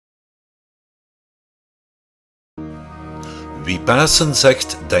Wie Pasen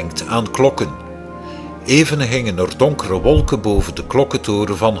zegt, denkt aan klokken. Even hingen er donkere wolken boven de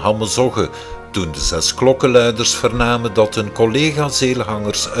klokkentoren van Hammezogge, toen de 6 klokkenluiders vernamen dat hun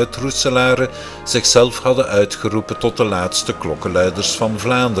collega-zeelhangers uit Roeselare zichzelf hadden uitgeroepen tot de laatste klokkenluiders van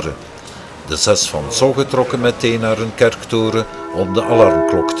Vlaanderen. De 6 van Zogge trokken meteen naar hun kerktoren om de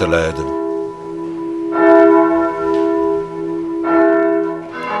alarmklok te luiden.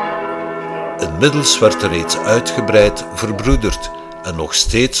 Inmiddels werd er reeds uitgebreid verbroederd en nog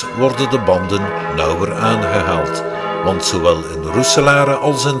steeds worden de banden nauwer aangehaald, want zowel in Roeselare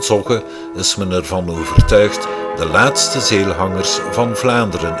als in Zogge is men ervan overtuigd de laatste zeelhangers van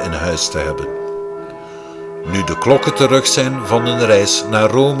Vlaanderen in huis te hebben. Nu de klokken terug zijn van hun reis naar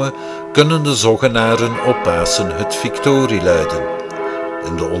Rome, kunnen de Zoggenaren op Pasen het Victorie luiden.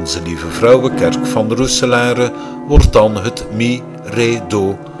 In de Onze Lieve Vrouwenkerk van Roeselare wordt dan het Mi, Re,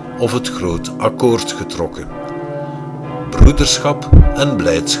 Do of het groot akkoord getrokken. Broederschap en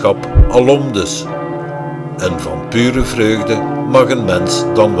blijdschap alom dus. En van pure vreugde mag een mens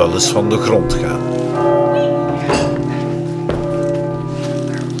dan wel eens van de grond gaan.